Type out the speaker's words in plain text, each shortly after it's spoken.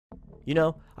You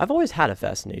know, I've always had a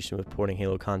fascination with porting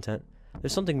Halo content.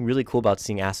 There's something really cool about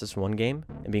seeing assets from one game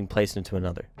and being placed into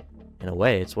another. In a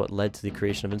way, it's what led to the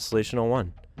creation of Installation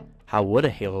 01. How would a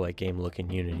Halo-like game look in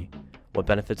Unity? What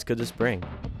benefits could this bring?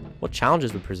 What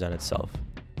challenges would present itself?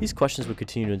 These questions would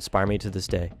continue to inspire me to this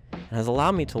day, and has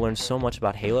allowed me to learn so much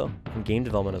about Halo and game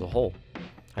development as a whole.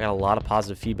 I got a lot of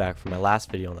positive feedback from my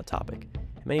last video on the topic,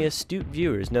 and many astute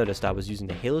viewers noticed I was using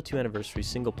the Halo 2 Anniversary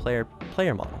single-player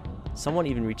model. Someone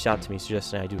even reached out to me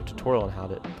suggesting I do a tutorial on how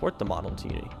to port the model into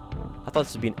Unity. I thought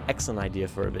this would be an excellent idea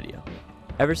for a video.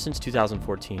 Ever since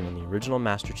 2014, when the original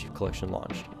Master Chief Collection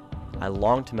launched, I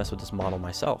longed to mess with this model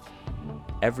myself.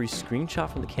 Every screenshot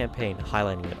from the campaign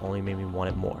highlighting it only made me want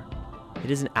it more.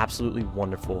 It is an absolutely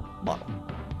wonderful model.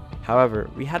 However,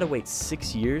 we had to wait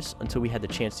 6 years until we had the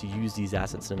chance to use these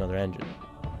assets in another engine.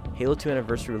 Halo 2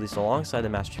 Anniversary released alongside the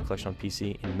Master Chief Collection on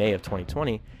PC in May of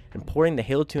 2020, and porting the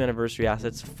Halo 2 Anniversary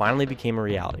assets finally became a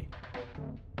reality.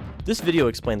 This video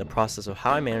explained the process of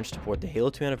how I managed to port the Halo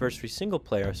 2 Anniversary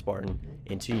single-player Spartan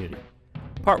into Unity.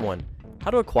 Part 1. How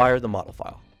to acquire the model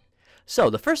file. So,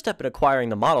 the first step in acquiring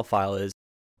the model file is...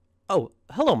 Oh,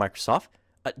 hello Microsoft.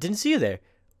 Didn't see you there.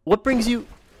 What brings you...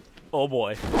 Oh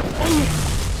boy.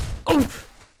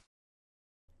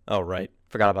 Oh right,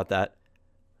 forgot about that.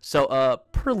 So,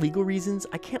 per legal reasons,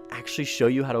 I can't actually show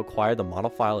you how to acquire the model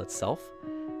file itself.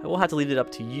 I will have to leave it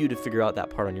up to you to figure out that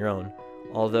part on your own.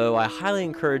 Although I highly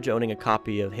encourage owning a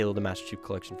copy of Halo the Master Chief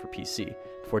Collection for PC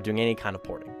before doing any kind of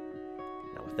porting.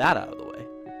 Now with that out of the way,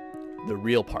 the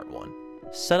real part 1.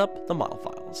 Set up the model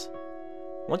files.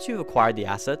 Once you've acquired the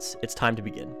assets, it's time to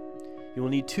begin. You will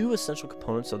need 2 essential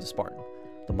components of the Spartan,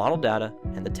 the model data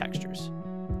and the textures.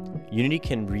 Unity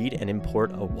can read and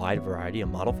import a wide variety of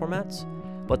model formats,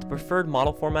 but the preferred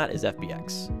model format is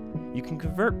FBX. You can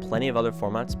convert plenty of other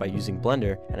formats by using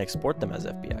Blender and export them as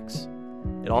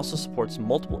FBX. It also supports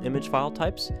multiple image file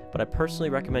types, but I personally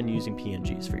recommend using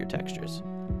PNGs for your textures.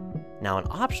 Now, an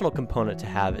optional component to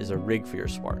have is a rig for your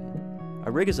Spartan.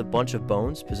 A rig is a bunch of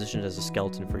bones positioned as a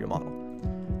skeleton for your model.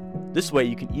 This way,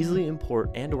 you can easily import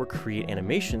and or create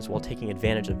animations while taking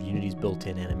advantage of Unity's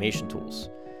built-in animation tools.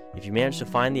 If you manage to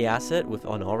find the asset with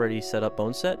an already set up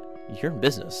bone set, you're in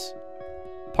business.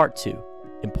 Part 2.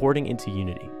 Importing into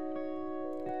Unity.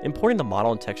 Importing the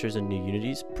model and textures into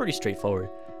Unity is pretty straightforward.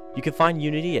 You can find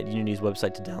Unity at Unity's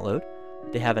website to download.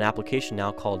 They have an application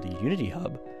now called the Unity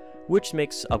Hub, which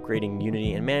makes upgrading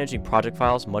Unity and managing project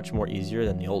files much more easier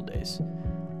than the old days.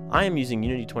 I am using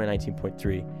Unity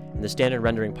 2019.3 and the standard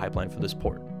rendering pipeline for this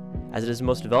port, as it is the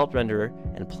most developed renderer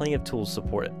and plenty of tools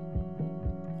support it.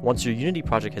 Once your Unity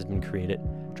project has been created,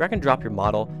 drag and drop your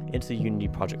model into the Unity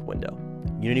project window.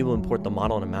 Unity will import the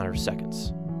model in a matter of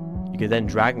seconds. You can then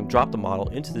drag and drop the model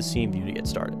into the scene view to get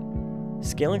started.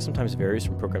 Scaling sometimes varies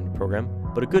from program to program,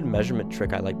 but a good measurement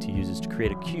trick I like to use is to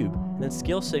create a cube and then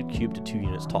scale said cube to 2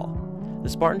 units tall. The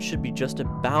Spartan should be just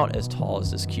about as tall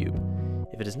as this cube.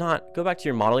 If it is not, go back to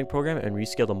your modeling program and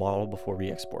rescale the model before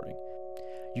re-exporting.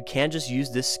 You can just use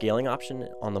this scaling option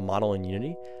on the model in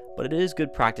Unity, but it is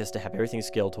good practice to have everything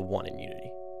scaled to 1 in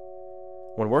Unity.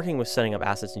 When working with setting up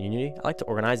assets in Unity, I like to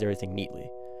organize everything neatly.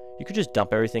 You could just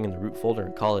dump everything in the root folder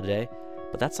and call it a day,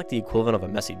 but that's like the equivalent of a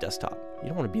messy desktop. You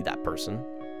don't want to be that person.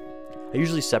 I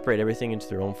usually separate everything into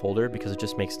their own folder because it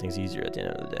just makes things easier at the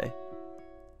end of the day.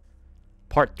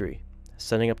 Part 3.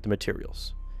 Setting up the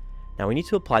materials. Now we need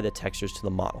to apply the textures to the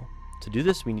model. To do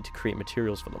this, we need to create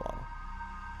materials for the model.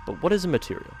 But what is a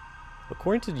material?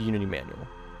 According to the Unity manual,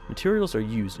 materials are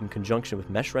used in conjunction with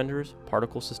mesh renderers,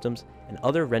 particle systems, and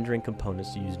other rendering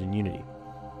components used in Unity.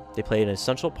 They play an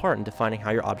essential part in defining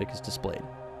how your object is displayed.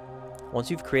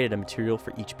 Once you've created a material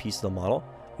for each piece of the model,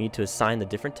 we need to assign the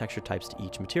different texture types to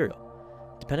each material.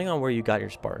 Depending on where you got your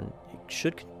Spartan, it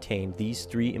should contain these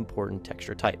 3 important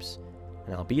texture types: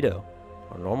 an albedo,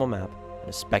 a normal map, and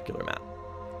a specular map.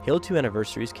 Halo 2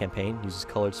 Anniversary's campaign uses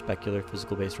colored specular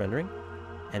physical-based rendering,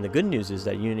 and the good news is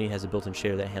that Unity has a built-in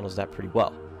shader that handles that pretty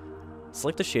well.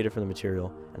 Select the shader for the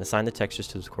material and assign the textures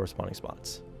to its corresponding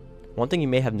spots. One thing you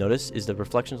may have noticed is the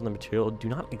reflections on the material do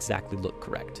not exactly look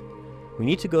correct. We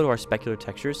need to go to our specular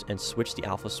textures and switch the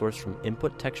alpha source from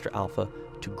input texture alpha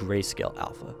to grayscale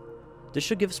alpha. This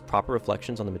should give us proper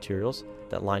reflections on the materials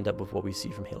that lined up with what we see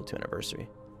from Halo 2 Anniversary.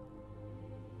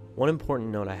 One important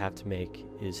note I have to make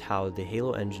is how the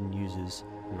Halo engine uses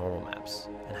normal maps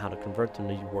and how to convert them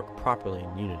to work properly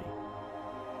in Unity.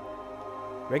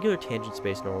 Regular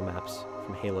tangent-space normal maps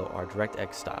from Halo are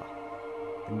DirectX style,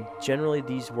 and generally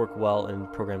these work well in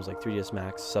programs like 3ds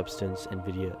Max, Substance,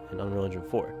 NVIDIA, and Unreal Engine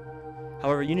 4.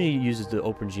 However, Unity uses the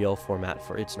OpenGL format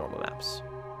for its normal maps.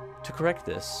 To correct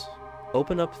this,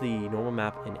 Open up the normal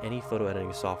map in any photo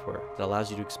editing software that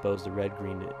allows you to expose the red,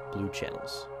 green, and blue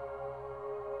channels.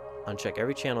 Uncheck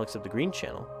every channel except the green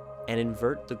channel, and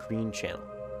invert the green channel.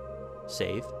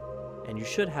 Save, and you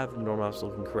should have the normal maps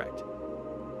looking correct.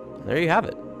 And there you have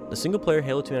it, the single-player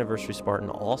Halo 2 Anniversary Spartan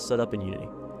all set up in Unity.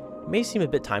 It may seem a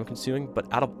bit time-consuming, but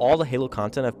out of all the Halo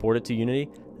content I've ported to Unity,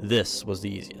 this was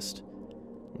the easiest.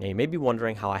 Now you may be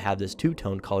wondering how I have this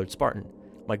two-tone colored Spartan.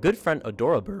 My good friend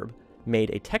AdoraBurb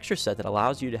made a texture set that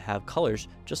allows you to have colors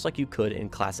just like you could in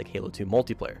classic Halo 2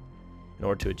 multiplayer. In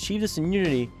order to achieve this in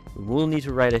Unity, we will need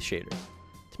to write a shader.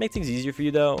 To make things easier for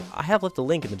you though, I have left a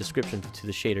link in the description to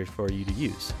the shader for you to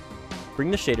use. Bring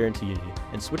the shader into Unity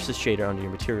and switch the shader under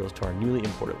your materials to our newly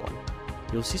imported one.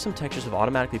 You'll see some textures have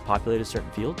automatically populated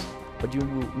certain fields, but you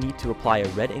will need to apply a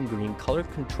red and green color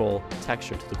control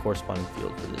texture to the corresponding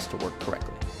field for this to work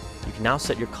correctly. You can now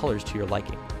set your colors to your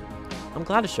liking. I'm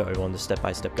glad to show everyone this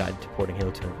step-by-step guide to porting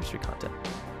Halo 2 Anniversary content.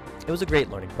 It was a great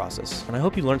learning process, and I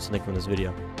hope you learned something from this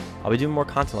video. I'll be doing more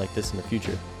content like this in the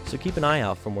future, so keep an eye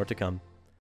out for more to come.